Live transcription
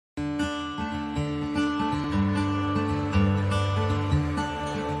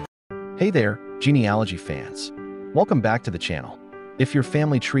Hey there, genealogy fans. Welcome back to the channel. If your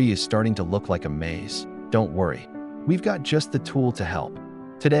family tree is starting to look like a maze, don't worry. We've got just the tool to help.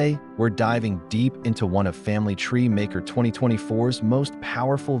 Today, we're diving deep into one of Family Tree Maker 2024's most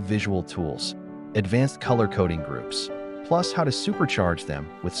powerful visual tools, advanced color coding groups, plus how to supercharge them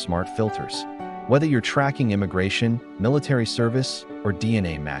with smart filters. Whether you're tracking immigration, military service, or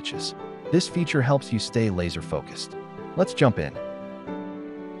DNA matches, this feature helps you stay laser-focused. Let's jump in.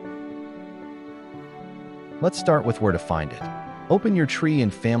 Let's start with where to find it. Open your tree in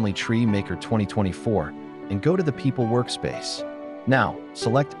Family Tree Maker 2024 and go to the People workspace. Now,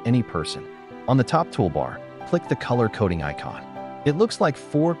 select any person. On the top toolbar, click the color coding icon. It looks like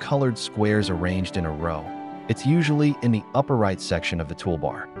 4 colored squares arranged in a row. It's usually in the upper right section of the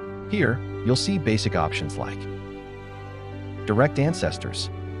toolbar. Here, you'll see basic options like direct ancestors,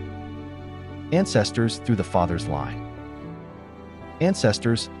 ancestors through the father's line,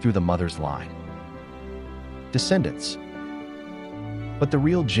 ancestors through the mother's line, descendants. But the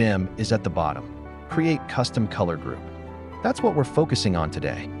real gem is at the bottom. Create custom color group. That's what we're focusing on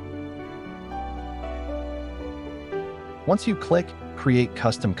today. Once you click Create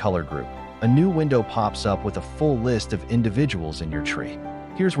Custom Color Group, a new window pops up with a full list of individuals in your tree.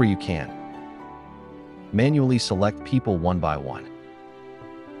 Here's where you can manually select people one by one,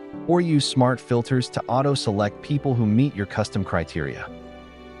 or use smart filters to auto-select people who meet your custom criteria.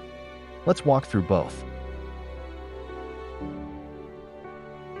 Let's walk through both.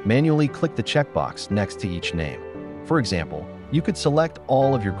 Manually click the checkbox next to each name. For example, you could select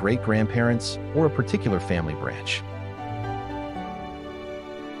all of your great-grandparents or a particular family branch.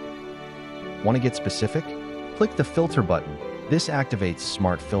 Want to get specific? Click the Filter button. This activates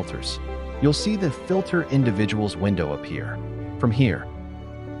smart filters. You'll see the Filter Individuals window appear. From here,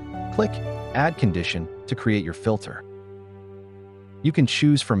 click Add Condition to create your filter. You can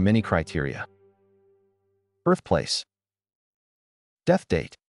choose from many criteria: birthplace, death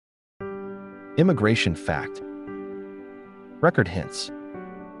date, immigration fact, record hints,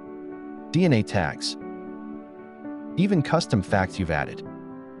 DNA tags, even custom facts you've added.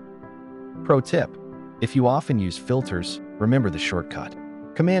 Pro tip: if you often use filters, remember the shortcut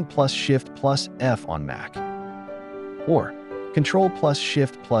Command plus Shift plus F on Mac, or Control plus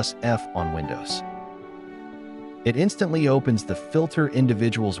Shift plus F on Windows. It instantly opens the Filter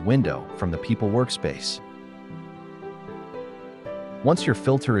Individuals window from the People workspace. Once your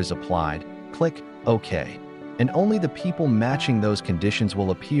filter is applied, click OK, and only the people matching those conditions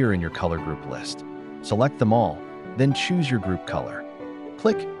will appear in your color group list. Select them all, then choose your group color.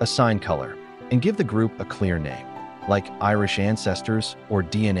 Click Assign Color, and give the group a clear name, like Irish Ancestors or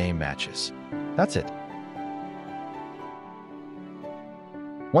DNA Matches. That's it.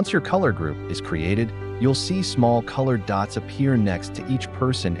 Once your color group is created, you'll see small colored dots appear next to each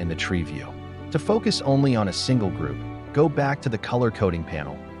person in the tree view. To focus only on a single group, go back to the color coding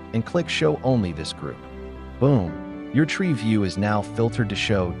panel and click Show Only this group. Boom! Your tree view is now filtered to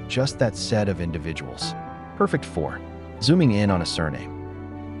show just that set of individuals. Perfect for zooming in on a surname,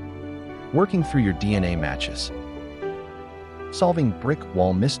 working through your DNA matches, solving brick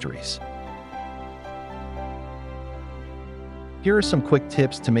wall mysteries. Here are some quick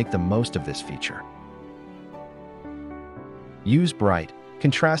tips to make the most of this feature. Use bright,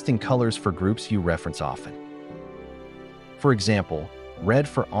 contrasting colors for groups you reference often. For example, red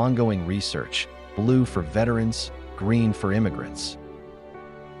for ongoing research, blue for veterans, green for immigrants.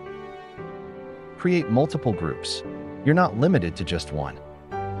 Create multiple groups. You're not limited to just one.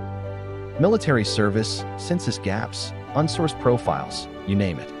 Military service, census gaps, unsourced profiles, you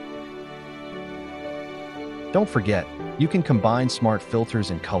name it. Don't forget, you can combine smart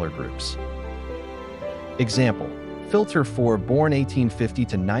filters and color groups. Example, filter for born 1850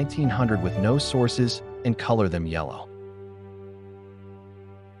 to 1900 with no sources and color them yellow.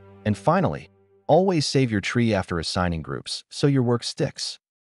 And finally, always save your tree after assigning groups so your work sticks.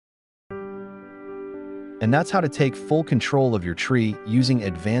 And that's how to take full control of your tree using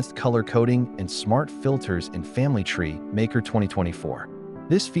advanced color coding and smart filters in Family Tree Maker 2024.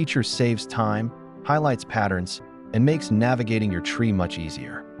 This feature saves time, highlights patterns, and makes navigating your tree much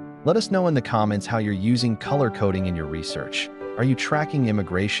easier. Let us know in the comments how you're using color coding in your research. Are you tracking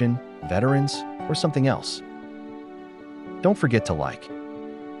immigration, veterans, or something else? Don't forget to like,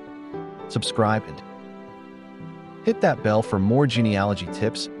 subscribe, and hit that bell for more genealogy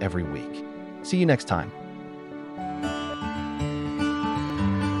tips every week. See you next time.